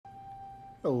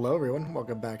Hello everyone,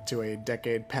 welcome back to a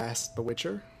decade past The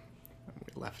Witcher.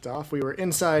 We left off, we were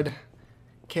inside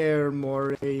Kaer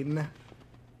Morhen,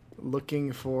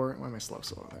 looking for... Why am I slow?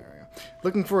 So there we go.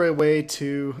 Looking for a way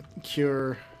to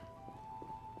cure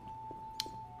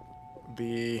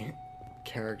the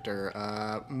character.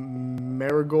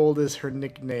 Marigold is her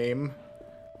nickname.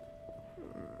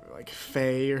 Like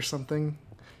Faye or something.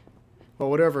 Well,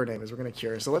 whatever her name is, we're gonna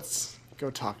cure her. So let's go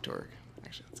talk to her.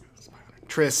 Actually, let's go.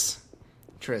 Triss.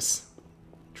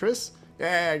 Triss?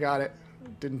 Yeah, I got it.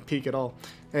 Didn't peek at all.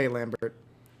 Hey, Lambert.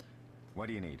 What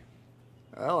do you need?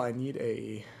 Well, I need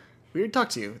a... We already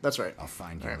talked to you. That's right. I'll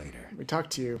find you later. We talked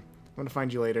to you. I'm gonna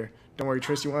find you later. Don't worry,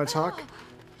 Triss, you want to talk?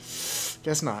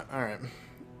 Guess not. Alright.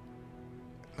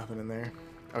 Nothing in there.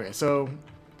 Okay, so,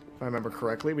 if I remember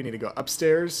correctly, we need to go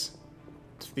upstairs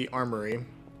to the armory,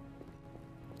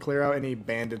 clear out any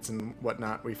bandits and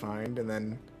whatnot we find, and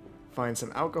then find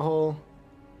some alcohol,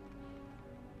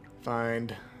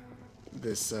 find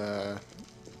this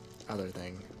other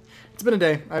thing. It's been a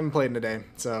day. I haven't played in a day,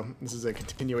 so this is a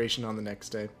continuation on the next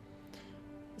day.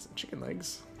 Some chicken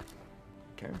legs.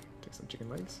 Okay, take some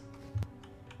chicken legs.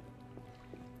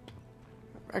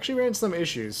 Actually ran into some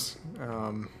issues.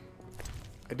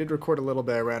 I did record a little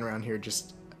bit. I ran around here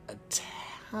just a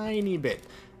tiny bit.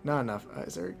 Not enough.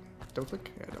 Is there... Don't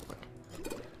click? Yeah, don't click.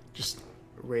 Just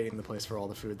raiding the place for all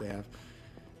the food they have.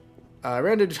 I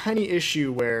ran into a tiny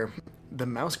issue where the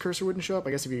mouse cursor wouldn't show up. I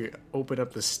guess if you open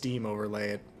up the Steam overlay,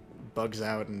 it bugs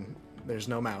out and there's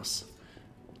no mouse.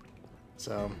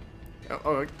 So...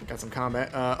 Oh, got some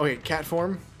combat. Okay, cat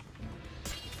form.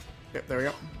 Yep, there we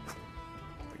go.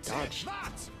 Dodge.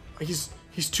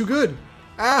 He's too good.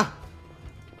 Ah!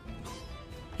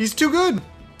 He's too good!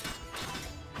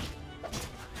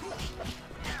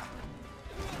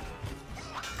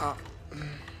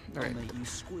 Alright.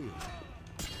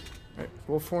 Alright,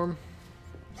 wolf form.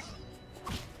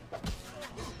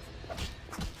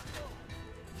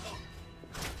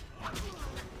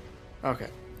 Okay.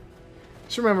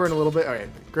 Just remembering a little bit. Alright,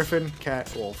 griffin,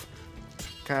 cat, wolf.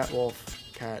 Cat,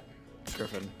 wolf, cat,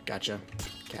 griffin. Gotcha.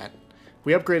 Cat.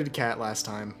 We upgraded cat last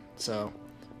time, so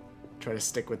try to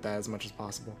stick with that as much as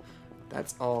possible.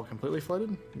 That's all completely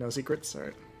flooded? No secrets?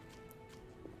 Alright.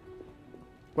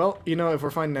 Well, you know, if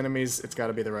we're finding enemies, it's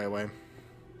gotta be the right way.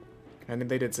 And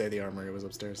they did say the armory was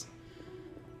upstairs.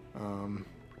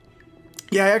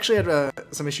 Yeah, I actually had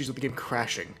some issues with the game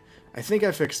crashing. I think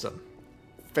I fixed them.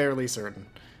 Fairly certain.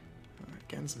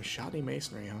 Again, some shoddy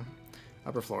masonry, huh?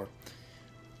 Upper floor.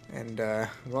 And,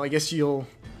 well, I guess you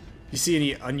see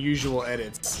any unusual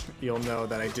edits, you'll know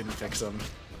that I didn't fix them.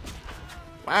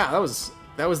 Wow,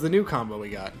 that was the new combo we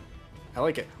got. I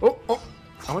like it. Oh!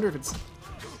 I wonder if it's...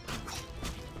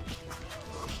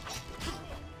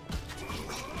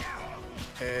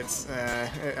 It's,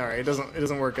 alright, it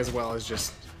doesn't work as well as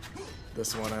just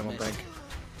this one, I don't think.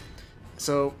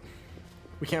 So,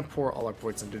 we can't pour all our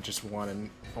points into just one and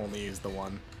only use the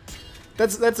one.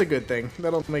 That's a good thing.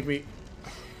 That'll make me...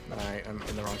 Alright, I'm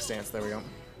in the wrong stance, there we go.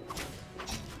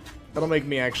 That'll make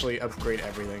me actually upgrade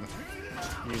everything.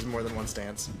 Use more than one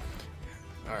stance.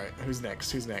 Alright, who's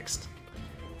next? Who's next?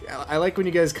 Yeah, I like when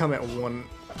you guys come at one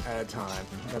at a time.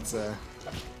 That's a...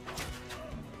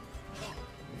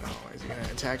 No, is he gonna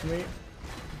attack me?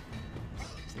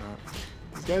 He's not.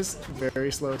 These guys,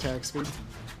 very slow attack speed.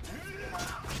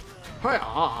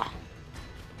 Hi-ah!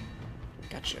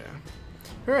 Gotcha.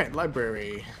 Alright,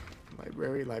 library.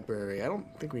 Library. I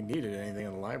don't think we needed anything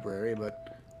in the library,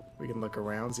 but we can look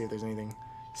around, see if there's anything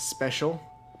special.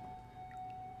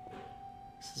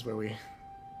 This is where we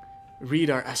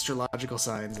read our astrological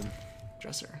signs and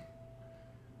dresser.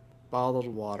 Bottled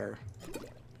water.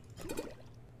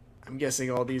 I'm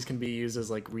guessing all these can be used as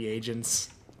like reagents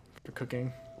for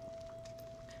cooking.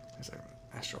 There's our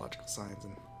astrological signs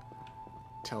and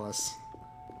tell us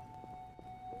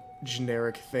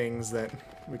generic things that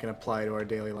we can apply to our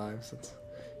daily lives. It's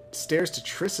stairs to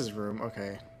Triss's room.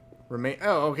 Okay.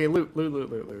 Oh, okay. Loot.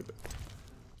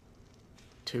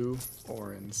 2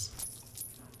 orens.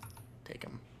 Take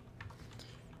them.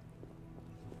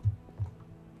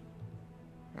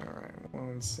 Alright,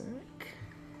 1 sec.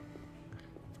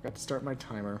 Forgot to start my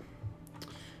timer.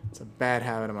 It's a bad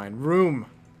habit of mine. Room!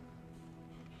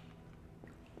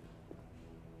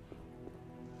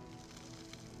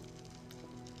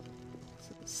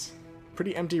 This is a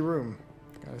pretty empty room,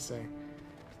 gotta say.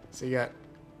 So you got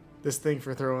this thing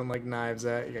for throwing like knives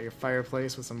at. You got your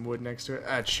fireplace with some wood next to it.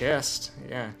 A chest,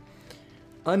 yeah.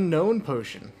 Unknown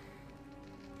potion.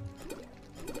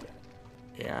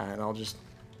 Yeah, and I'll just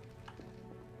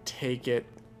take it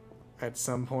at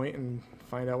some point and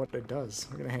find out what it does.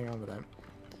 We're gonna hang on to that.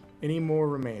 Any more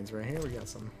remains? Right here we got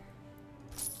some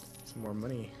more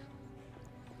money.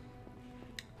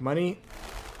 Money.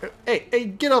 Hey, hey,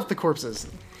 get off the corpses.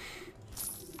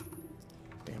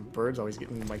 Damn birds always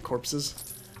getting my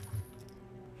corpses.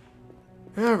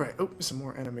 Alright, oh, some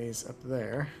more enemies up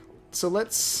there. So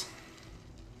let's...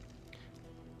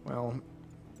 Well,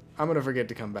 I'm gonna forget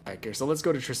to come back here, so let's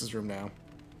go to Triss's room now.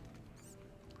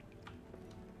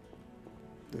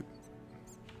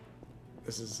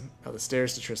 This is... Oh, the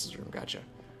stairs to Triss's room, gotcha.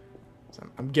 So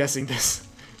I'm guessing this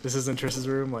isn't Triss's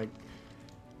room, like...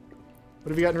 What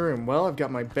have you got in your room? Well, I've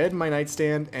got my bed, my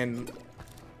nightstand, and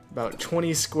about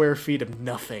 20 square feet of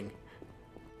nothing.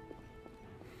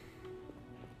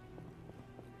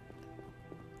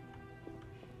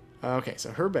 Okay,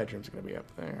 so her bedroom's gonna be up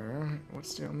there.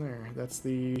 What's down there? That's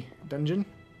the dungeon,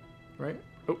 right?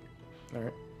 Oh,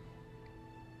 alright.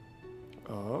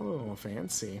 Oh,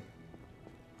 fancy.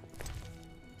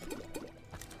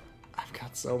 I've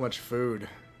got so much food.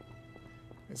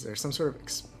 Is there some sort of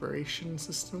expiration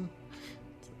system?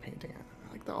 It's the painting.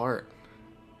 I like the art.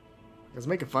 I was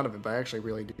making fun of it, but I actually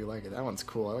really do like it. That one's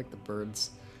cool. I like the birds.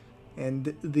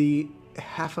 And the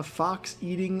half a fox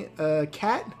eating a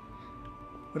cat?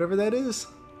 Whatever that is.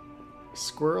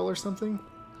 Squirrel or something?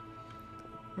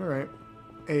 Alright.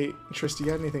 Hey, Triss, you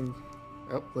got anything?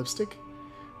 Oh, lipstick?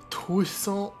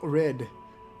 Toussaint Red.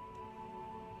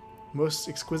 Most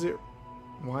exquisite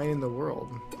wine in the world.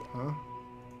 Huh?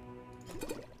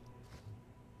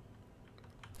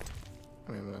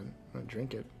 I mean, I'm gonna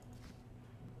drink it.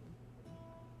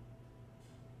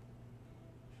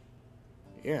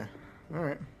 Yeah.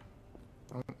 Alright.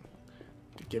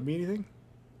 Did it give me anything?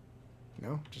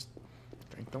 No, just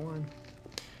drink the wine.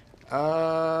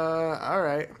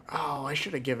 Alright. Oh, I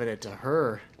should have given it to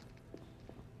her.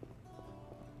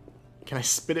 Can I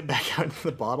spit it back out into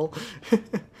the bottle?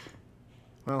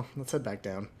 Well, let's head back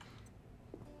down.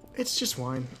 It's just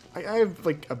wine. I have,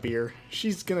 like, a beer.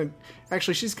 She's gonna...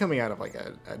 Actually, she's coming out of, like,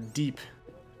 a deep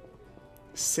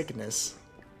sickness.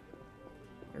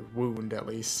 Or wound, at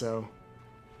least, so...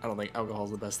 I don't think alcohol's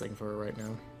the best thing for her right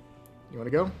now. You wanna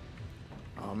go?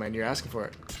 Oh man, you're asking for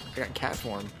it. I got cat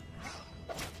form.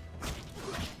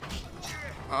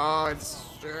 Oh, it's...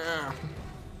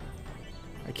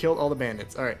 I killed all the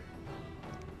bandits. Alright.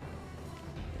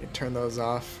 Turn those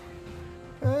off.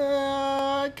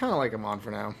 I kind of like them on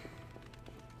for now.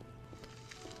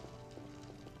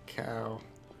 Cow.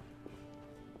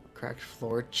 Cracked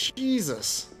floor.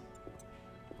 Jesus!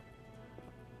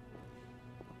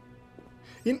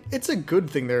 It's a good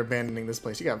thing they're abandoning this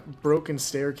place. You got broken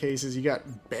staircases, you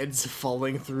got beds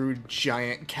falling through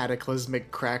giant cataclysmic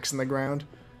cracks in the ground.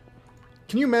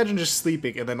 Can you imagine just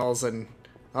sleeping and then all of a sudden,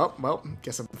 oh, well,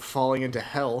 guess I'm falling into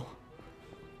hell.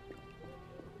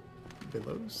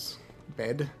 Billows.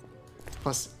 Bed.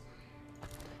 Plus,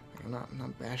 I'm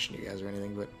not bashing you guys or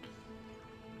anything, but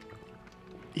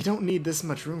you don't need this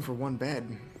much room for one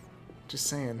bed. Just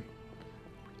saying.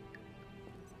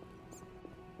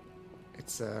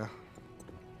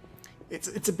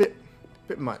 It's a bit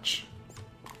much.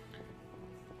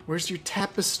 Where's your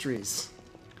tapestries?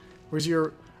 Where's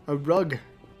a rug?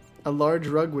 A large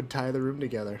rug would tie the room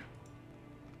together.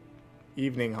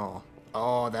 Evening hall.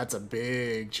 Oh, that's a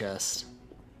big chest.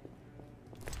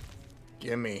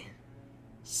 Gimme.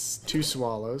 2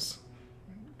 swallows.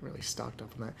 Really stocked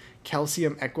up on that.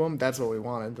 Calcium equum. That's what we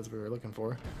wanted. That's what we were looking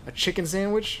for. A chicken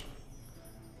sandwich.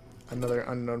 Another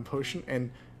unknown potion.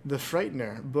 And the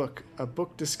Frightener book. A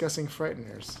book discussing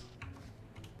frighteners.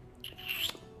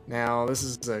 Now, this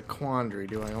is a quandary.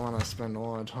 Do I want to spend a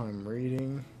lot of time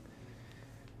reading?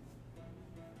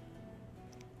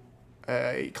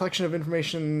 A collection of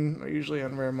information, usually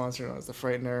on rare monster known as the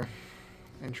Frightener.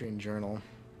 Entry in journal.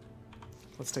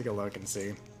 Let's take a look and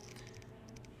see.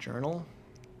 Journal.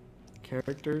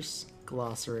 Characters.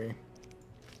 Glossary.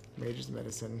 Mage's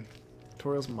medicine.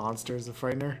 Tutorials. Monsters. The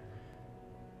Frightener.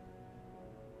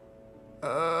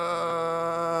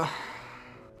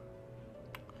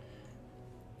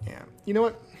 Yeah. You know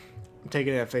what? I'm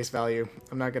taking it at face value.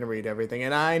 I'm not going to read everything.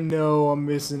 And I know I'm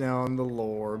missing out on the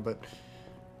lore, but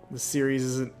the series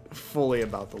isn't fully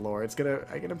about the lore.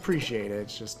 I can appreciate it.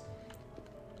 It's just...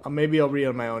 maybe I'll read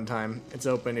on my own time. It's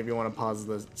open. If you want to pause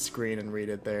the screen and read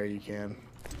it there, you can.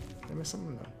 Did I miss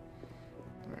something? No.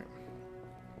 Alright.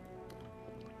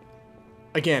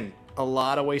 Again, a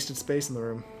lot of wasted space in the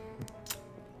room.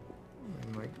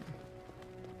 I'm like...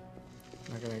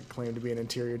 I'm not gonna claim to be an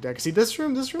interior deck. See, this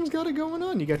room's got it going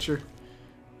on. You got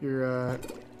your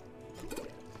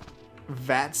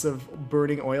vats of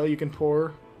burning oil you can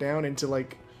pour down into,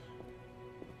 like,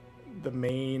 the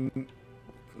main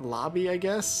lobby, I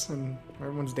guess, and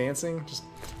everyone's dancing. Just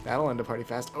that'll end a party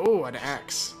fast. Oh, an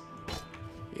axe.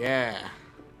 Yeah.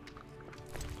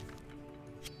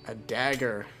 A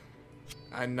dagger.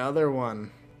 Another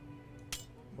one.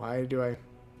 Why do I...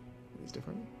 These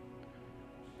different?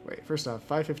 Wait, first off,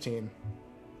 515.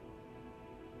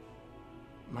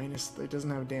 Minus, it doesn't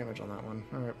have damage on that one.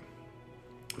 Alright.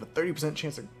 A 30%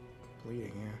 chance of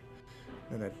bleeding, yeah.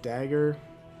 Then a dagger.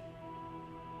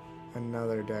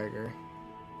 Another dagger.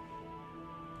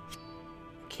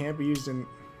 Can't be used in...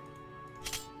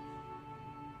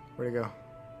 Where'd it go?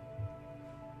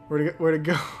 Where'd it go? Where'd it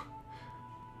go?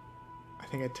 I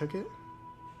think I took it.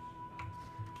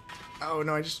 Oh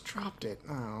no, I just dropped it.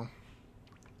 Oh.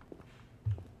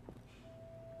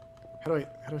 How do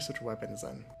I switch weapons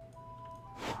then?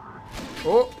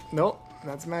 Oh, no,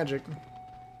 that's magic.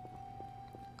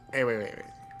 Hey, wait.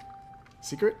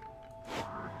 Secret?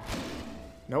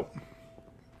 Nope.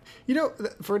 You know,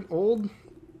 for an old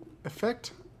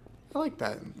effect, I like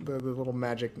that. The little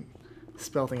magic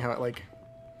spell thing, how it like...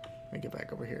 Let me get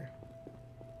back over here.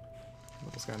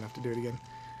 Almost got enough to do it again.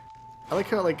 I like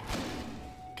how it like,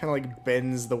 kind of like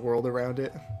bends the world around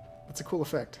it. That's a cool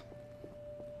effect.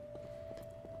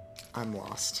 I'm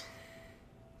lost.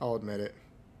 I'll admit it.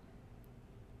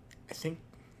 I think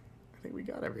we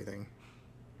got everything.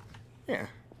 Yeah.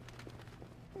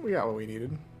 We got what we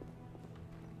needed.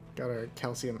 Got our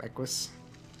calcium equus.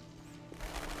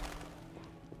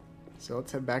 So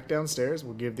let's head back downstairs.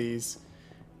 We'll give these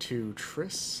to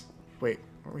Triss. Wait,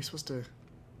 aren't we supposed to...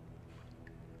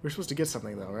 We're supposed to get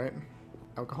something though, right?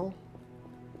 Alcohol?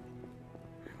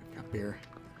 We've got beer.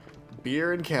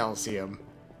 Beer and calcium.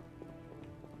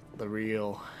 The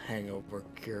real hangover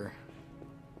cure.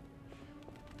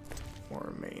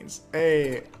 More remains.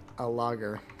 Hey, a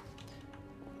lager.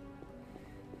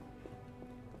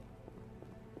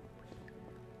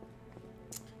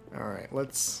 Alright,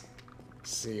 let's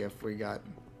see if we got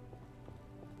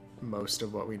most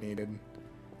of what we needed.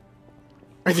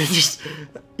 I did just,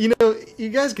 you know, you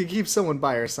guys could keep someone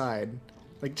by her side.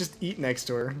 Like, just eat next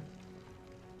to her.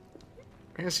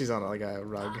 I guess she's on, like, a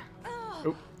rug.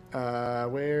 Oh,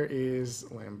 where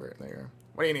is Lambert? There you are.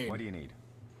 What do you need? What do you need?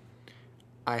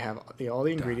 I have all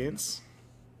the ingredients.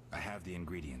 I have the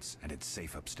ingredients, and it's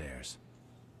safe upstairs.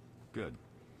 Good.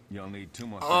 You'll need 2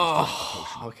 more things Oh, to make a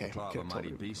potion. okay. Claw of Could've a told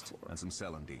mighty me beast before. and some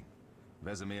celandine.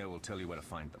 Vesemir will tell you where to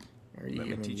find them. Or you, Let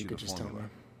me teach you you could the just formula. tell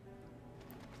me.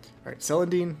 Alright,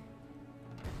 Celandine.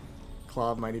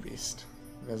 Claw of Mighty Beast.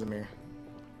 Vesemir,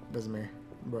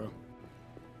 bro.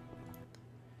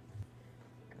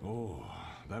 Oh,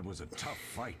 that was a tough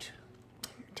fight.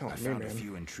 Telling I me, found a man.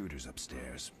 few intruders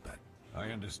upstairs, but I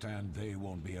understand they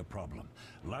won't be a problem.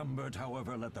 Lambert,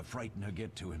 however, let the Frightener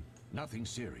get to him. Nothing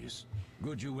serious.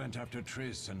 Good you went after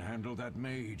Triss and handled that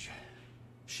mage.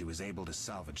 she was able to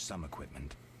salvage some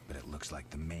equipment, but it looks like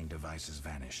the main device has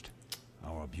vanished.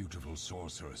 Our beautiful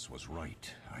sorceress was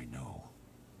right, I know.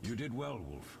 You did well,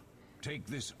 Wolf. Take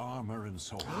this armor and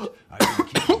sword. I've been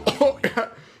keeping them for you.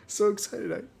 So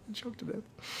excited, I choked to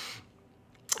death.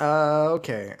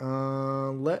 Okay,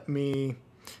 let me...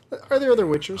 Are there other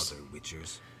Witchers? Other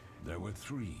Witchers? There were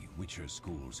 3 Witcher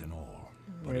schools in all,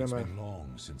 but Wait, it's am I- been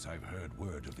long since I've heard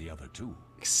word of the other 2.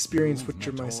 Experienced You've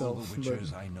Witcher met all myself, the but...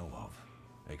 Witchers I know of,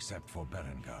 except for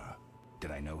Berengar.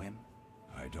 Did I know him?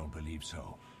 I don't believe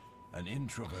so. An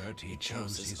introvert, he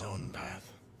chose his own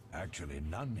path. Actually,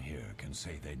 none here can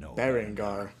say they know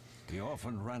Berengar. He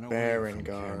often ran away from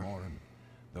Berengar. Kaer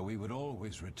though he would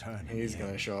always return in He's the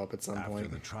gonna end. show up at some After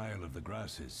point. the trial of the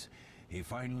grasses, he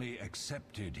finally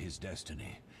accepted his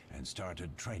destiny and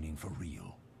started training for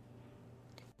real.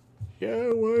 Yeah,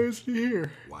 why is he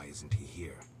here? Why isn't he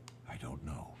here? I don't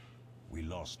know. We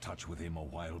lost touch with him a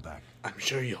while back. I'm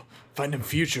sure you'll find him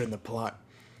future in the plot.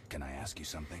 Can I ask you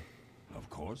something? Of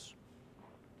course.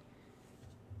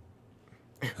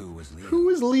 Who was Leo? Who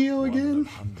is Leo One again? of the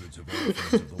hundreds of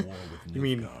orphans of the war with You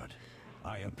mean Nilfgaard.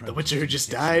 I the Witcher who apprenticed just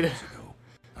 6 died? years ago.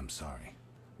 I'm sorry.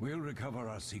 We'll recover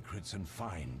our secrets and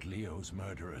find Leo's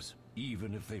murderers,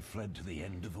 even if they fled to the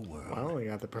end of the world. Well, you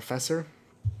got the Professor.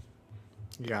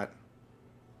 You got...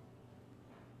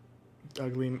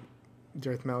 Ugly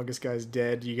Darth Malgus guy's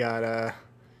dead. You got a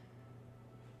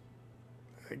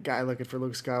guy looking for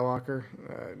Luke Skywalker.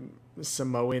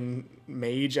 Samoan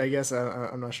mage, I guess.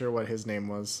 I'm not sure what his name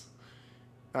was.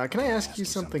 Can I ask you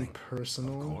something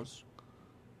personal? Of course.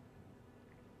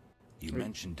 You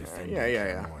mentioned defending Yeah.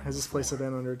 Kaer Has this place before.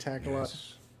 been under attack a lot?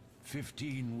 Yes.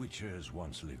 15 Witchers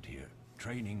once lived here,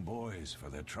 training boys for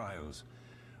their trials.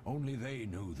 Only they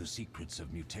knew the secrets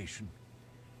of mutation.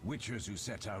 Witchers who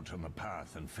set out on the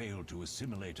path and failed to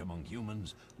assimilate among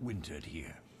humans wintered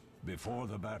here. Before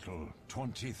the battle,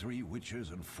 23 witches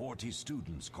and 40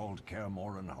 students called Kaer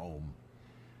Morhen home.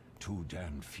 Too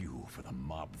damn few for the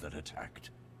mob that attacked.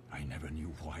 I never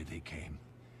knew why they came.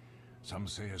 Some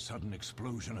say a sudden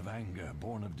explosion of anger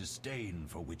born of disdain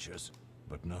for witches.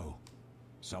 But no.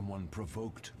 Someone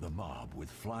provoked the mob with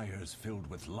flyers filled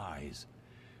with lies.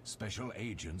 Special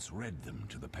agents read them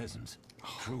to the peasants.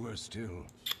 Truer still,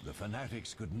 the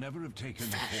fanatics could never have taken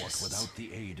the fort without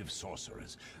the aid of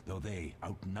sorcerers, though they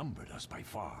outnumbered us by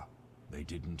far. They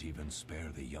didn't even spare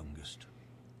the youngest.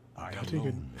 I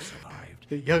alone survived.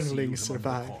 The youngling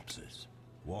survived. Corpses.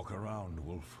 Walk around,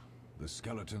 Wolf. The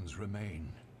skeletons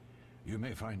remain. You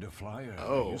may find a flyer.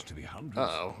 Oh. There used to be hundreds.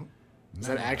 Uh-oh. Is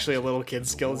that actually a little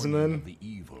kid's skeleton then? The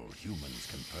evil humans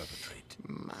can perpetrate.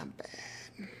 My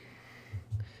bad.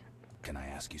 Can I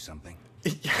ask you something?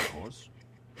 Of course.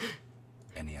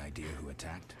 Any idea who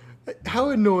attacked? How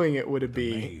annoying it would it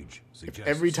be Mage if suggests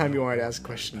every time you no wanted to ask a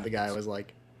question, the guy was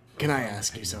like, "Can I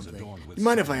ask you paintings something? adorned with You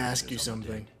mind if I salamanders ask you on the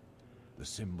something?" dead. The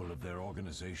symbol of their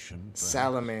organization. perhaps.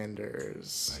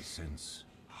 Salamanders. I sense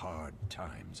hard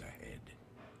times ahead.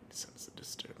 Sense of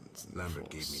disturbance. in the Lambert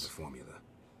gave me force. the formula.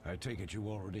 I take it you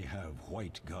already have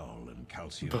white gull and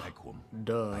calcium equum.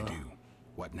 Duh. I do.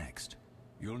 What next?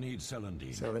 You'll need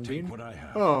celandine. Celandine? Take what I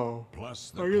have. Oh. Plus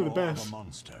the Oh, you're the claw of best. a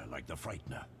monster like the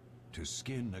Frightener. To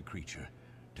skin a creature,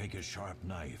 take a sharp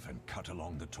knife and cut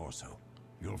along the torso.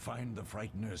 You'll find the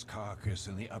Frightener's carcass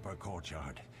in the upper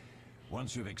courtyard.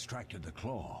 Once you've extracted the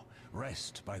claw,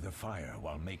 rest by the fire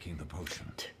while making the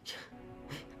potion.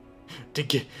 To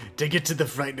get to the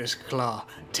Frightener's claw,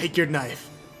 take your knife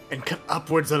and cut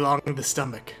upwards along the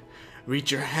stomach.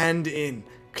 Reach your hand in,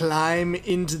 climb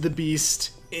into the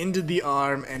beast, into the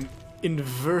arm, and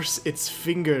inverse its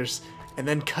fingers, and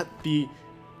then cut the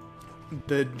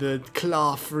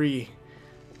claw free.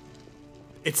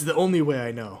 It's the only way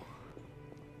I know.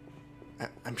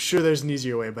 I'm sure there's an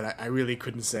easier way, but I really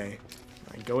couldn't say.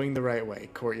 I'm going the right way.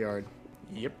 Courtyard.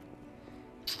 Yep.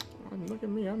 Look at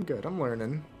me, I'm good. I'm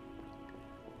learning.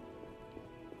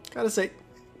 Gotta say,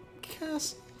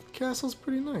 castle's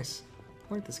pretty nice.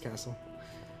 I like this castle.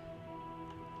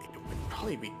 It would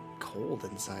probably be cold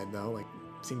inside though. Like,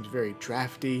 seems very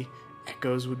drafty.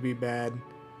 Echoes would be bad.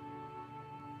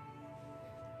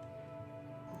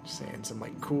 Just saying, some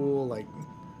like cool, like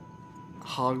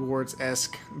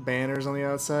Hogwarts-esque banners on the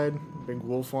outside. Big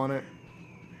wolf on it.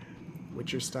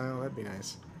 Witcher style, that'd be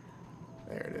nice.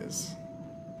 There it is.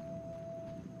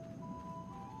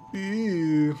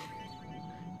 Ew.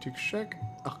 To check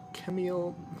a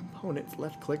chemical component,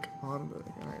 left click on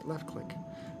the. Alright, left click.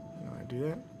 You know how to do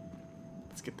that?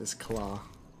 Let's get this claw.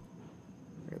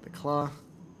 We got the claw.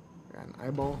 We got an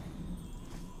eyeball.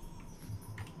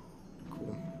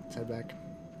 Cool. Let's head back.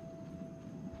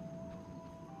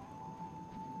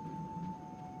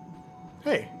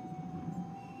 Hey!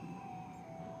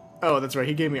 Oh, that's right,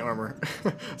 he gave me armor.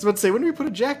 I was about to say, when do we put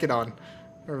a jacket on?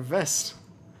 Or a vest?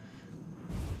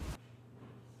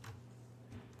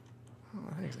 Oh,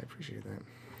 thanks, I appreciate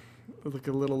that. Look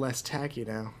a little less tacky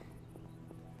now.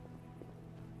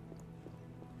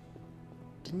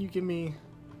 Didn't you give me...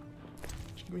 Did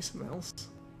you give me something else?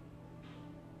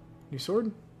 New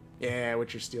sword? Yeah,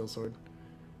 Witcher Steel Sword.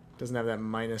 Doesn't have that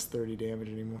minus 30 damage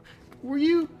anymore. Were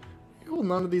you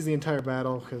holding on to these the entire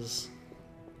battle? Because...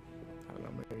 I don't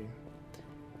know, maybe...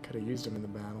 Could have used them in the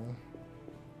battle.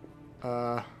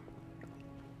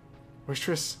 Where's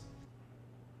Triss?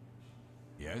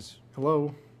 Yes? Where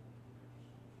Hello?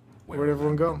 Where'd are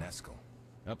everyone Lambert go? and Eskel?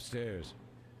 Upstairs.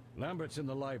 Lambert's in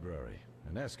the library,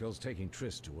 and Eskel's taking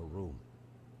Triss to her room.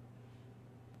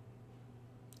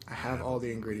 I have all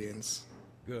the ingredients.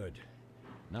 Good.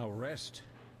 Now rest,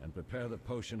 and prepare the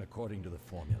potion according to the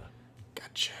formula.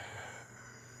 Gotcha.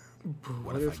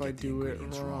 What What if if I I get the do it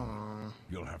ingredients wrong?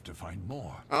 You'll have to find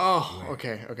more. Oh,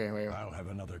 okay, wait. I'll have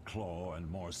another claw and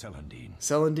more celandine.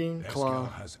 Celandine, Eskel claw,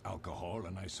 has alcohol,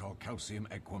 and I saw calcium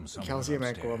equum somewhere calcium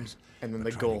upstairs. equum, and then But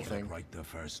the try to goal get it thing. right the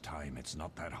first time. It's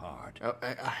not that hard. Oh,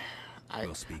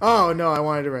 We'll speak oh later. no, I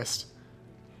wanted to rest.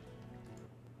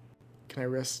 Can I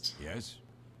rest? Yes?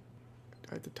 Do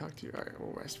I have to talk to you? Alright,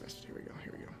 we'll rest. Here we go.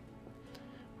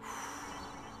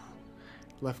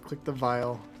 Left click the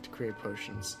vial to create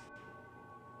potions.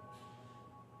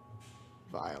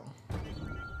 Vial.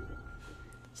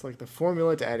 Select the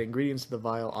formula to add ingredients to the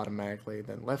vial automatically,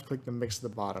 then left click the mix at the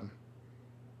bottom.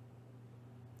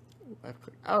 Left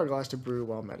click hourglass to brew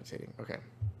while meditating. Okay.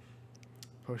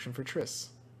 Potion for Triss.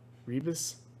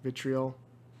 Rebus, vitriol.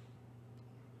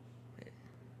 Wait.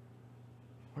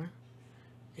 What?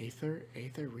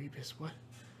 Aether, rebus, what?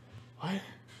 What?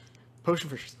 Potion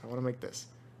for Triss. I want to make this.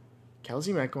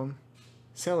 Calcium equum,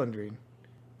 celandine,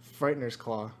 Frightener's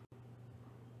Claw.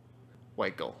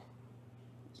 White Gull.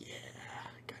 Yeah,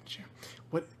 gotcha.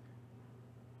 What?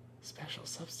 Special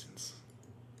substance.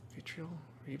 Vitriol?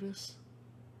 Rebus?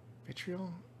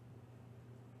 Vitriol?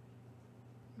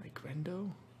 Nigrendo?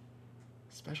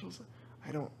 Specials?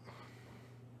 I don't...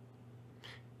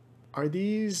 Are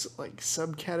these, like,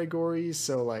 subcategories?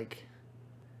 So, like,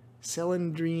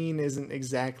 Celandrine isn't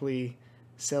exactly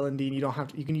Celandine. You don't have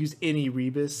to... You can use any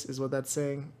Rebus, is what that's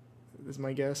saying. Is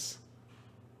my guess.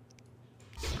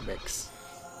 Mix.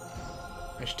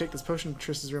 I should take this potion to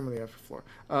Triss's room on the upper floor.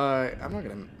 I'm not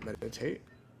gonna meditate.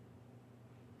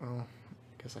 Oh,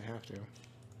 I guess I have to.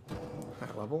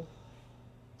 High level?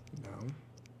 No.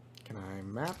 Can I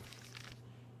map?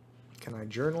 Can I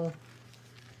journal?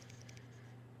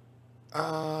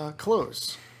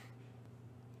 Close.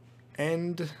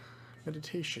 End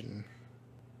meditation.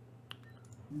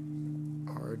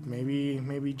 Or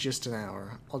maybe just an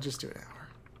hour. I'll just do an hour.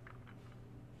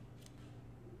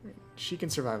 She can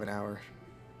survive an hour.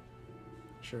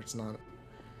 Sure, it's not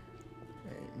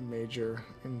a major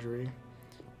injury.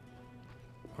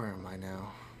 Where am I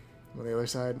now? On the other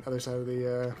side of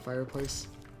the fireplace?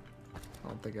 I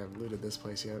don't think I've looted this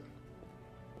place yet.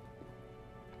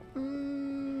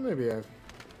 Maybe I've...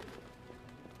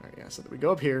 Alright, yeah, so we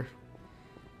go up here.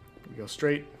 We go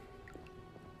straight.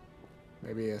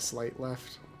 Maybe a slight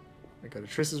left. We go to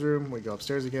Triss's room. We go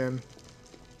upstairs again.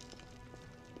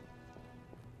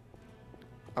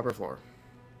 Upper floor.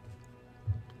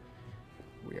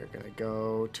 We are gonna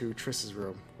go to Triss's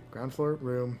room. Ground floor,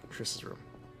 room, Triss's room.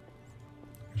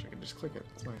 Actually, I can just click it.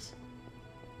 It's nice.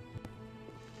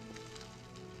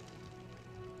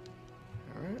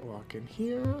 Alright, walk in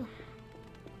here.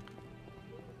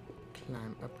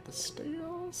 Climb up the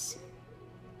stairs.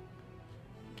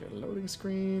 Get a loading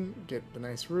screen. Get the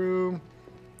nice room.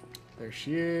 There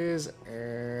she is.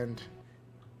 And...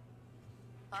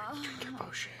 drink a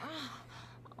potion.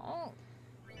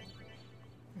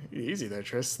 Easy there,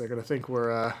 Triss. They're gonna think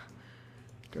we're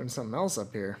doing something else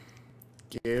up here.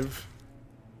 Give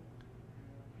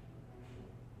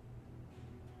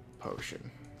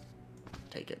potion.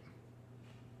 Take it.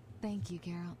 Thank you,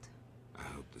 Geralt. I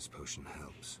hope this potion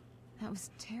helps. That was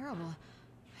terrible.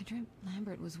 I dreamt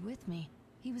Lambert was with me.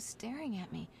 He was staring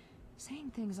at me,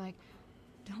 saying things like,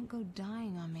 "Don't go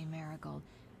dying on me, Marigold,"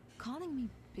 calling me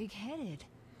big-headed.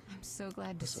 I'm so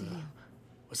glad to see you.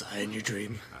 Was I in your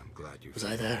dream? I'm glad you. Was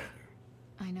I there?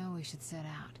 I know we should set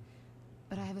out,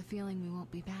 but I have a feeling we won't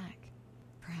be back.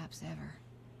 Perhaps ever.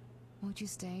 Won't you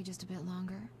stay just a bit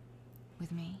longer?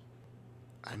 With me?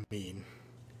 I mean,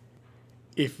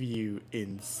 if you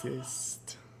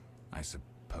insist. I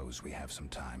suppose we have some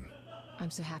time.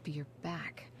 I'm so happy you're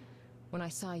back. When I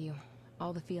saw you,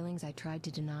 all the feelings I tried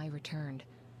to deny returned,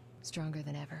 stronger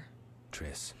than ever.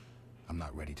 Triss, I'm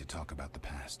not ready to talk about the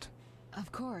past.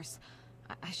 Of course.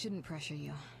 I shouldn't pressure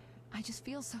you. I just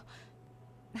feel so...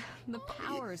 the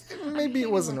powers. Maybe it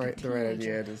wasn't the right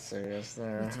idea to say yes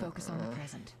there. Let's focus on the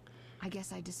present. I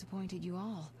guess I disappointed you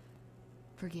all.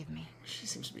 Forgive me. She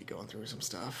seems to be going through some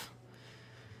stuff.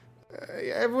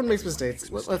 Yeah, everyone makes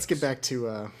mistakes. Let's get back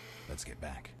to Let's get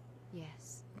back.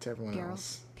 Yes. to everyone Geralt,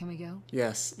 else. can we go?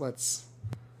 Yes, let's.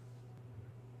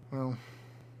 Well.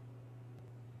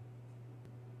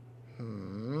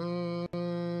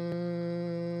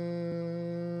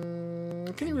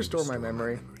 Can you restore my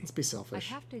memory? Let's be I'd selfish.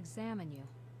 have to examine you.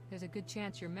 There's a good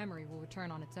chance your memory will return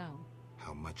on its own.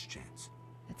 How much chance?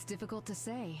 It's difficult to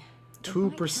say.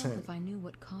 2%. If I knew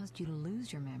what caused you to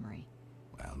lose your memory.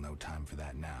 Well, no time for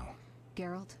that now.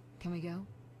 Geralt, can we go?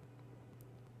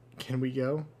 Can we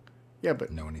go? Yeah,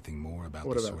 but Know anything more about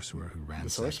What the about sorcerer who the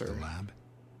ransacked sorcerer? the lab?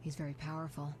 He's very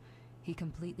powerful. He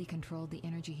completely controlled the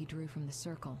energy he drew from the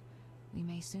circle. We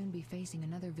may soon be facing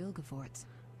another Vilgefortz.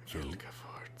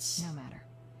 Vilgefortz. No matter.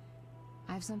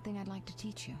 I have something I'd like to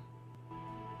teach you.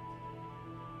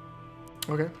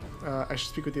 Okay. I should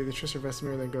speak with either Triss or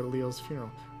Vesemir, then go to Leo's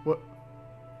funeral. What?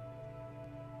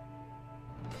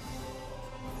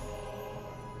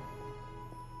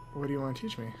 What do you want to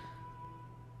teach me?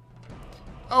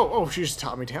 Oh, she just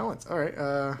taught me talents. All right.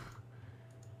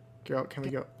 Geralt, can we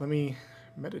go? Let me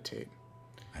meditate.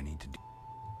 I need to do.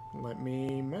 Let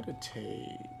me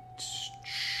meditate.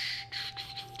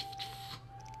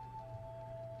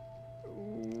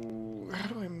 Ooh, how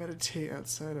do I meditate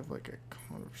outside of like a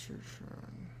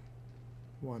conversation?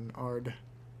 One Ard.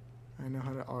 I know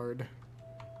how to Ard.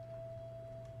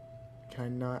 Can I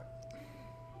not?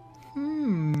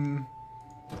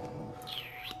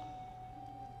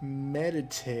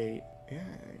 Meditate. Yeah,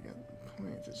 I got the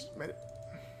point. Just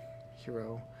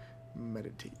Hero.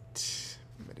 Meditate.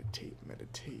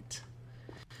 Meditate.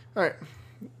 Alright.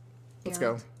 Let's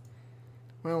go. Geralt?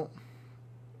 Well,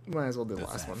 might as well do the The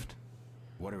last one. theft.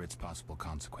 What are its possible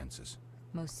consequences?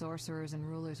 Most sorcerers and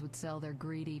rulers would sell their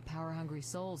greedy, power-hungry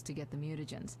souls to get the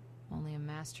mutagens. Only a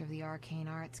master of the arcane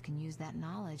arts can use that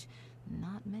knowledge.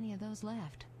 Not many of those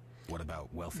left. What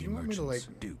about wealthy You want me merchants, to,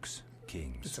 like, dukes, Get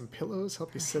kings? some pillows,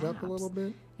 help you sit up a little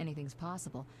bit. Anything's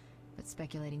possible, but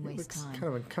speculating It wastes looks time. kind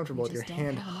of uncomfortable We with your just don't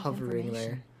hand have enough hovering there.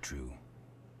 information. True.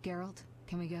 Geralt,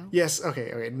 can we go? Yes,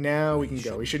 okay, now we can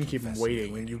go. We shouldn't shouldn't keep confess waiting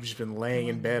to when you've just been laying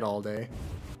in bed all day.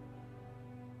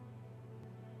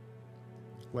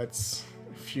 Let's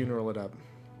funeral it up.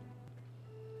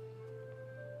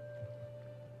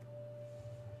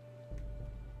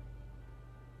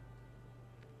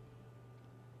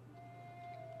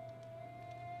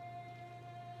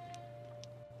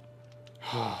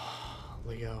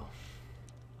 Leo.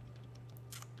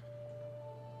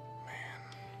 Man.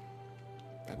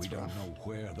 That's We don't rough. know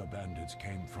where the bandits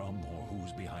came from or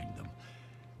who's behind them.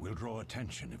 We'll draw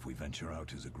attention if we venture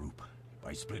out as a group.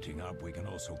 By splitting up, we can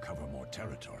also cover more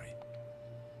territory.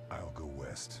 I'll go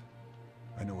west.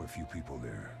 I know a few people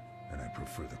there, and I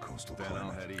prefer the coastal Then I'll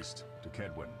climate. head east to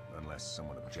Kedwin, unless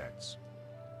someone objects.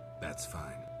 That's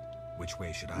fine. Which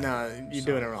way should I Nah, go? you're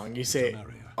doing it wrong. You say,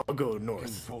 Samaria. I'll go King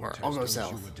north, or Foltest I'll go owes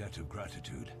south. you a debt of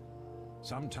gratitude.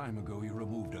 Some time ago, you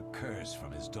removed a curse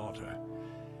from his daughter.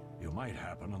 You might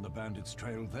happen on the bandits'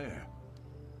 trail there.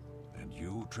 And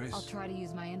you, Triss? I'll try to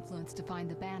use my influence to find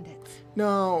the bandits. If I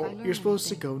No, learn you're supposed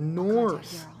to go anything, I'll contact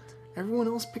north. Geralt. Everyone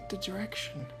else picked a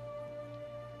direction.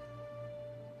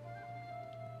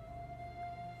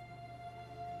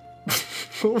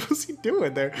 What was he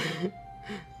doing there?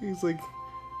 He's like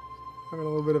having a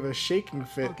little bit of a shaking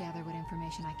fit. I'll gather what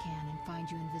information I can and find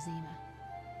you in Vizima.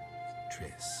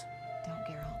 Triss. Don't,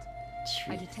 Geralt.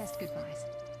 I detest goodbyes.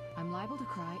 I'm liable to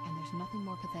cry, and there's nothing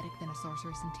more pathetic than a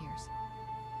sorceress in tears.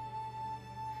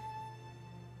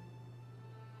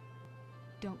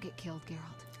 Don't get killed,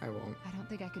 Geralt. I won't. I don't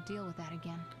think I could deal with that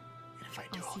again. And if I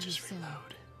do, I'll I'll see you just soon.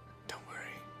 reload. Don't worry.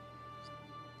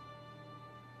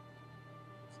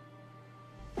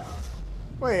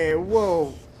 Wait,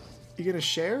 whoa. You gonna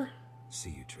share? See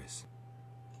you, Triss.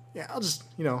 Yeah, I'll just,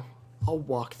 I'll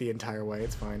walk the entire way.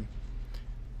 It's fine.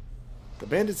 The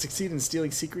bandits succeed in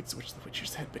stealing secrets which the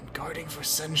Witchers had been guarding for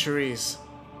centuries.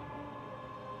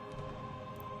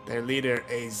 Their leader,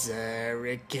 a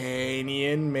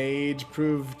Zaricanian mage,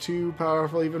 proved too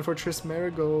powerful even for Triss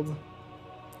Marigold.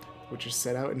 The Witchers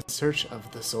set out in search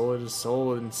of the soul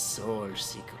and soul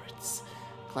secrets.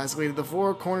 Classically to the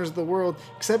four corners of the world,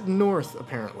 except north,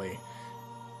 apparently.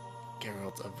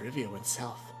 Geralt of Rivia went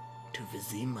south to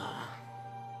Vizima.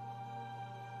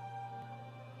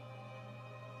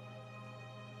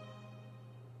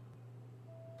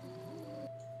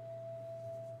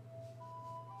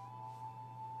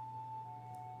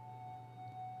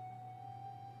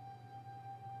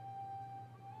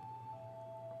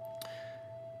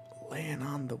 Laying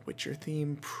on the Witcher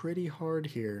theme pretty hard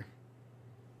here.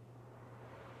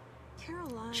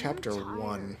 Caroline, Chapter I'm tired.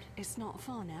 1. It's not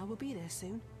far now. We'll be there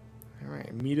soon.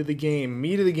 Alright, meat of the game.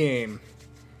 Meat of the game.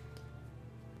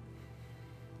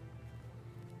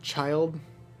 Child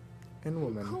and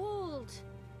woman. Cold.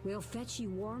 We'll fetch you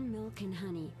warm milk and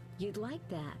honey. You'd like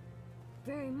that.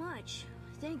 Very much.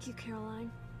 Thank you,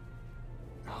 Caroline.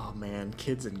 Oh man,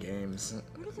 kids and games.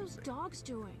 What are those dogs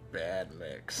doing? Bad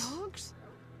mix. Dogs?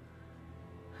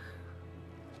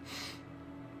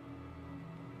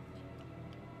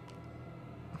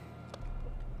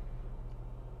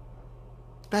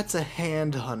 That's a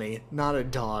hand, honey, not a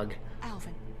dog.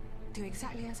 Alvin, do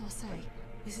exactly as I say.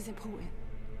 This is important.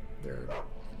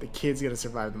 The kid's gonna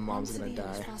survive, the mom's Run to gonna the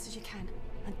hill die. as fast as you can,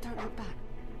 and don't look back.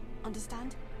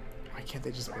 Understand? Why can't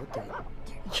they just both do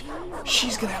it?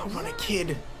 She's gonna outrun a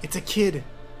kid. It's a kid.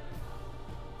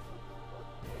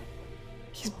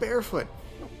 He's barefoot.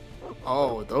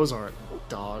 Oh, those aren't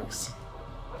dogs.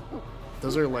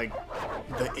 Those are like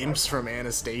the imps from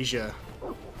Anastasia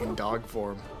in dog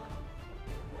form.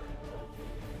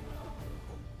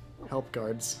 Help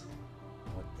guards.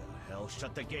 What the hell?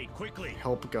 Shut the gate, quickly!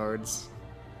 Help guards.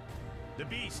 The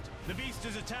beast! The beast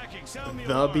is attacking! Sound the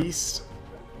The alarm! beast.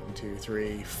 1, 2,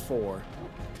 3, 4.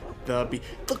 The beast.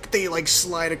 Look, they like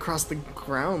slide across the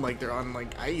ground like they're on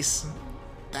like ice.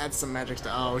 That's some magic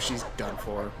stuff. Oh, she's done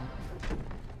for.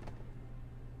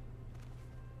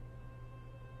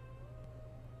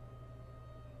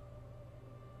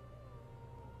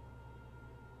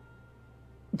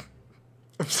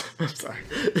 I'm sorry.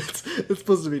 It's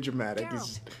supposed to be dramatic.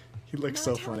 He looks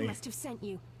so Military funny. must have sent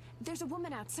you. There's a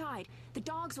woman outside. The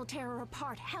dogs will tear her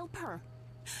apart. Help her.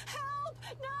 Help!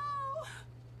 No!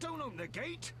 Don't open the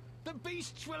gate! The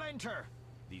beasts will enter!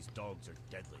 These dogs are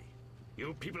deadly.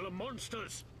 You people are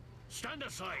monsters! Stand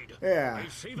aside! Yeah, I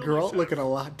see them girl myself. looking a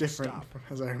lot different Stop. from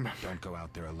as I remember. Don't go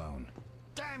out there alone.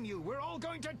 Damn you, we're all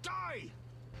going to die!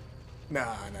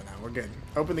 Nah, we're good.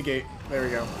 Open the gate. There we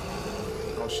go.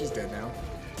 Oh, she's dead now.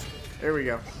 There we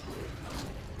go.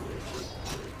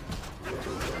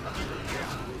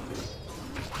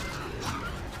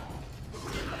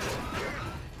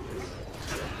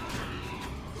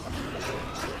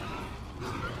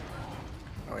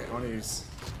 Oh wait, I want to use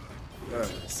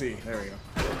C. There we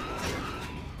go.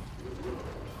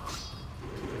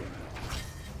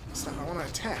 Stop, I want to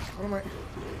attack. What am I...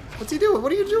 What's he doing?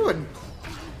 What are you doing?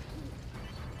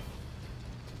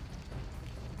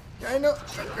 I know.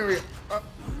 There we go.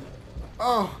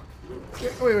 Oh.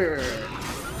 Wait.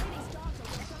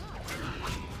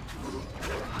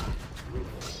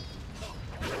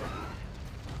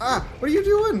 Ah, what are you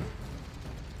doing?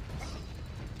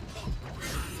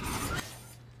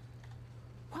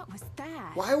 What was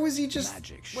that? Why was he just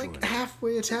Magic, like surely.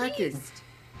 halfway attacking?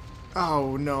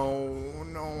 Oh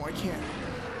no, I can't.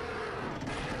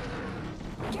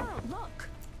 Geralt, look!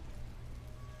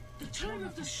 The time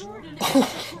of the sword and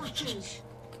axe approaches.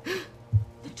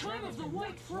 The time of the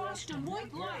white frost and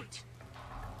white light.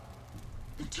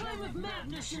 The time of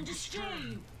madness and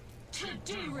disdain.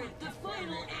 Tedirit, the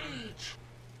final age.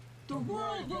 The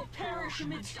world will perish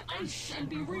amidst ice and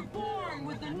be reborn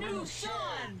with a new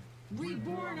sun.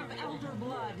 Reborn of elder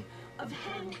blood, of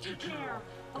hen Icaire,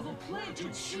 of a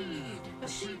planted seed. A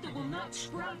seed that will not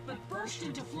sprout but burst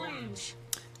into flames.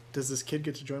 Does this kid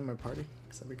get to join my party?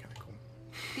 Because that'd be kind of cool.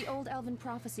 The old elven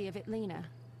prophecy of Itlena.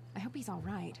 I hope he's all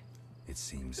right. It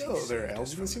seems Oh, he there are saved us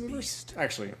elves in from this the universe? beast.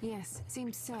 Actually, Yes,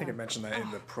 seems so. I think I mentioned that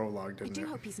in the prologue, I didn't do it?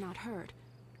 hope he's not hurt.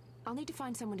 I'll need to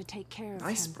find someone to take care of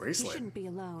Nice him. bracelet. He shouldn't be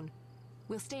alone.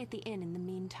 We'll stay at the inn in the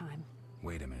meantime.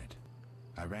 Wait a minute.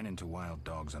 I ran into wild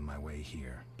dogs on my way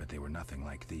here, but they were nothing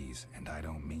like these, and I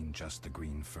don't mean just the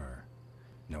green fur.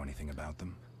 Know anything about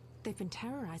them? They've been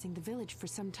terrorizing the village for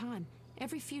some time.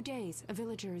 Every few days, a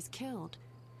villager is killed.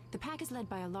 The pack is led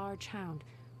by a large hound,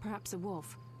 perhaps a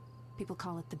wolf. People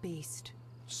call it the Beast.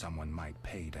 Someone might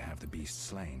pay to have the beast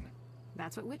slain.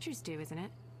 That's what witchers do, isn't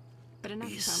it? But enough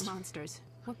Beast. about monsters.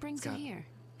 What brings you Got here?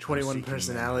 21 Seeking men who wear the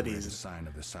personalities. sign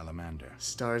of the salamander.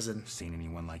 Stars in Seen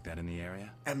anyone like that in the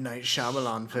area? M. Night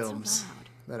Shyamalan Not so films loud.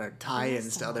 that are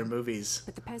tie-ins to other movies.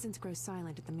 But the peasants grow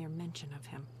silent at the mere mention of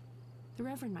him. The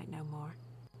Reverend might know more.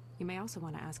 You may also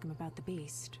want to ask him about the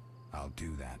Beast. I'll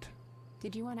do that.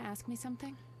 Did you want to ask me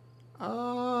something?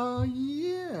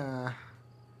 Yeah.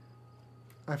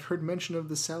 I've heard mention of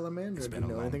the salamander. It's Do been you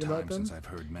a know long anything about time them? since I've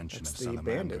heard mention That's of the salamandra.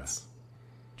 bandits.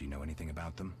 Do you know anything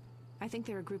about them? I think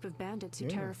they're a group of bandits who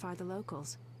Yeah. terrify the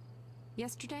locals.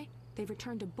 Yesterday, they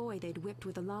returned a boy they'd whipped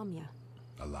with a lamia.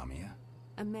 A lamia?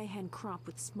 A mayhen crop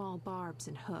with small barbs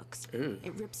and hooks. Ooh.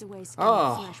 It rips away skin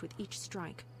Oh. and flesh with each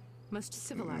strike. Most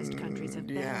civilized countries have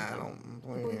banned Yeah, I them. don't The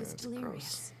blame boy you. was It's delirious.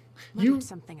 gross. Muttered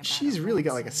something about She's a really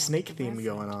got like a ransom snake and the theme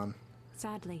going Reverend. on.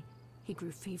 Sadly, he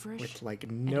grew feverish. With like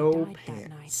and he no died that night.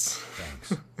 pants.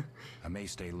 Thanks. I may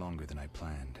stay longer than I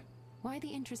planned. Why the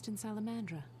interest in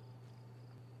Salamandra?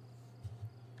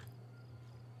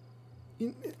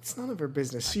 It's none of her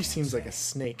business. She can't seems like a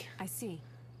say. snake. I see.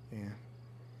 Yeah.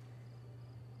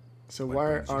 So What why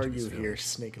brings you are to you this here, village?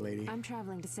 snake lady? I'm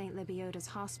traveling to St. Lebioda's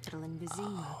hospital in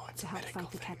Vizima it's to a help medical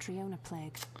fight the thing. Catriona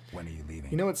plague. When are you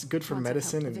leaving? You know what's good for Once I've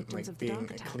helped medicine the and victims like of the being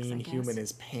dog a attacks, clean I guess. human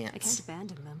is I can't pants.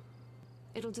 abandon them.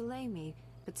 It'll delay me,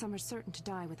 but some are certain to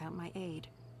die without my aid.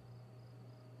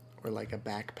 Or like a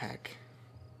backpack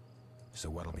So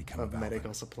what'll become of of medical Alvin?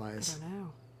 I supplies. don't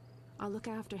know. I'll look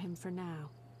after him for now.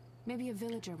 Maybe a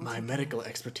villager will My take medical him. He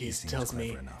expertise seems tells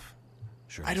clever me enough.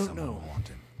 Surely I don't someone know. will want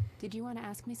him. Did you want to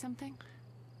ask me something?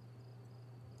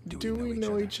 Do we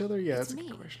know each other? Yeah, It's that's a me,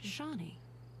 good question. Shawnee.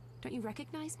 Don't you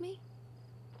recognize me?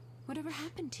 Whatever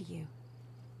happened to you?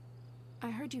 I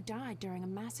heard you died during a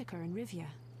massacre in Rivia.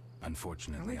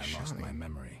 Unfortunately, I I like lost Shawnee. my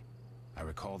memory. I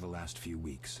recall the last few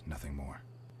weeks, nothing more.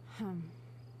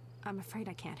 I'm afraid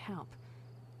I can't help.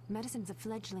 Medicine's a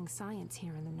fledgling science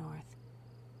here in the north.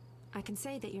 I can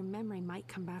say that your memory might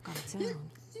come back on its own. You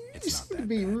It's seem not to that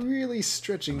be bad. really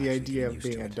stretching I'm the actually idea of getting used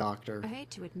being to a it. doctor. I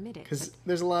hate to admit it, Because but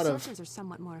there's a lot of... sorcerers are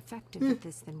somewhat more effective at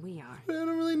this than we are. I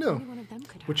don't really know. Maybe one of them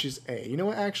could help. Which is A. You know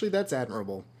what? Actually, that's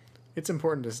admirable. It's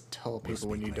important to tell We'll people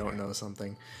when speak you don't later. know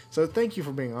something. So thank you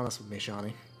for being honest with me,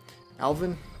 Shawnee.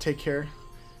 Alvin, take care.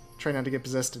 Try not to get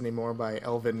possessed anymore by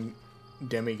elven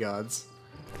demigods.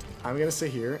 I'm gonna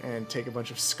sit here and take a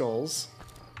bunch of skulls.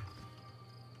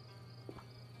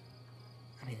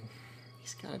 I mean,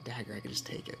 he's got a dagger. I could just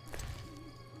take it.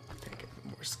 Take it.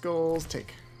 More skulls.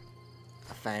 Take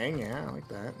A fang, yeah, I like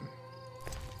that.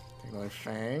 Take another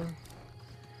fang.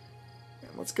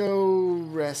 And let's go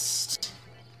rest.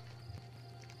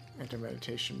 Enter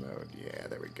meditation mode. Yeah,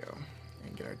 there we go.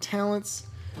 And get our talents.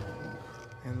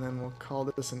 And then we'll call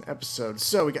this an episode.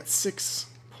 So we got 6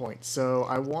 points. So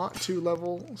I want to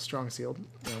level Strong Steel.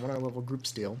 I want to level Group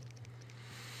Steel.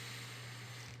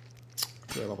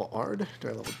 Do I level Ard? Do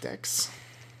I level Dex?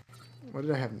 What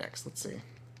did I have next? Let's see.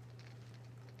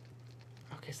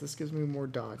 Okay, so this gives me more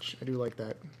dodge. I do like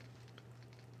that.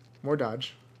 More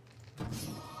dodge.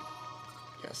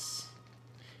 Yes.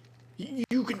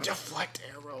 You can deflect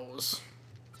arrows.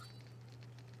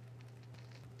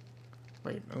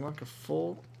 Wait, unlock a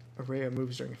full array of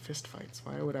moves during fist fights.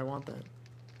 Why would I want that?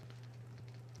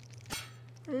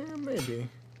 Maybe.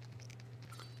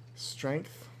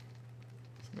 Strength.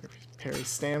 Parry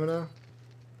stamina.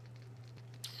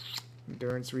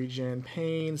 Endurance regen.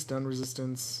 Pain. Stun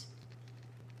resistance.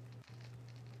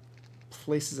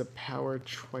 Places of power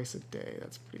twice a day.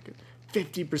 That's pretty good.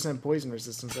 50% poison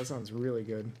resistance. That sounds really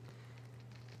good.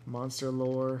 Monster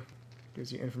lore.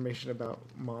 Gives you information about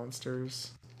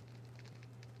monsters.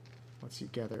 Lets you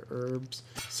gather herbs.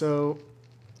 So,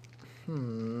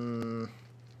 regenerate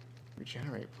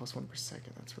 +1 per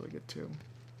second. That's really good too.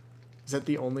 Is that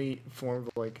the only form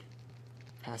of like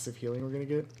passive healing we're gonna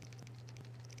get?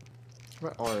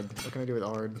 What about Ard? What can I do with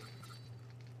Ard?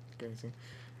 Okay, see.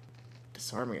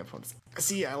 Disarming opponents.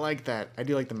 See, I like that. I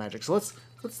do like the magic. So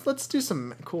let's do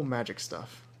some cool magic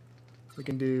stuff. We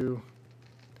can do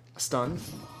a stun,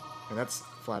 and that's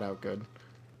flat out good.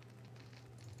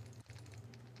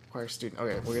 Acquire student.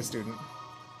 Okay, we'll get student.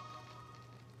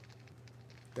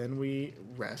 Then we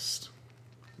rest.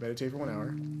 Meditate for 1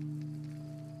 hour.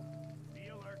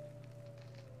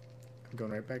 I'm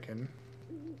going right back in.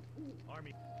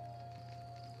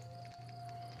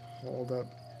 Hold up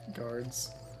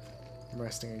guards. I'm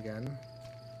resting again.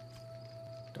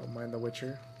 Don't mind the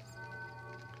Witcher.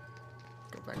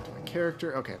 Go back to my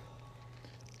character. Okay.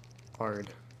 Ard.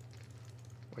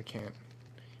 I can't.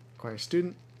 Acquire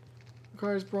student.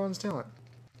 Requires bronze talent.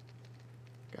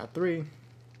 Got 3.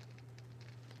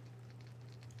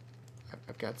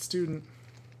 I've got student.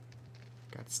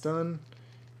 Got stun.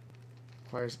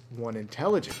 Requires 1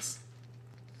 intelligence.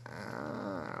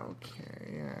 Ah,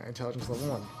 okay. Yeah, intelligence level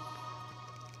 1.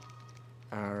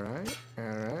 Alright,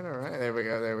 alright.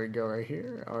 There we go right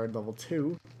here. Ard level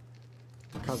 2.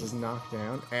 Causes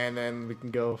knockdown. And then we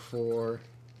can go for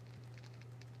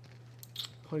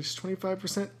plus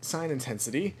 25% sign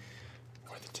intensity.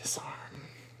 Or the disarm.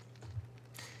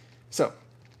 So,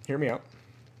 hear me out.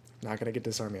 Not gonna get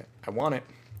disarm yet. I want it,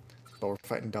 but we're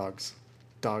fighting dogs.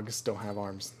 Dogs don't have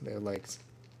arms, they have legs.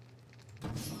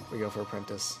 We go for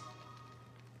apprentice.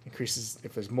 Increases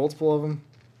if there's multiple of them,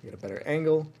 you get a better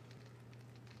angle.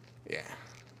 Yeah.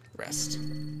 Rest.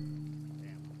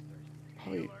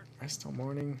 Probably rest till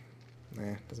morning.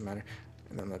 Nah, doesn't matter.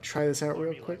 And then I'm gonna try this out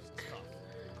real quick.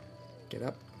 Get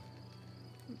up.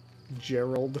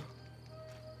 Gerald.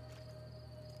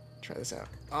 Try this out.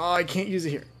 Oh, I can't use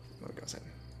it here. Oh, it goes in.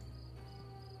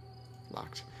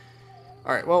 Locked.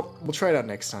 Alright, well, we'll try it out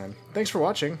next time. Thanks for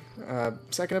watching.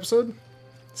 Second episode.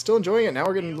 Still enjoying it. Now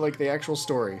we're getting, like, the actual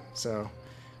story. So,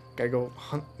 gotta go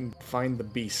hunt and find the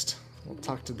beast. We'll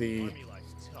talk to the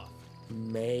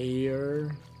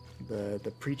mayor,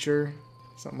 the preacher,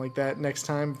 something like that next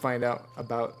time. Find out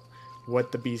about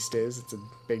what the beast is. It's a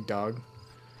big dog.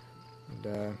 And,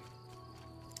 I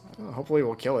don't know, hopefully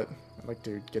we'll kill it. I'd like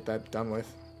to get that done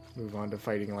with. Move on to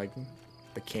fighting, like,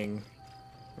 the king.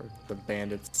 Or the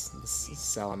bandits, the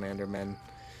salamander men.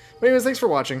 But anyways, thanks for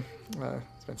watching.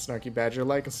 It's been Snarky Badger.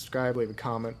 Like and subscribe, leave a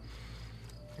comment.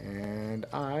 And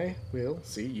I will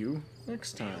see you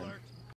next time.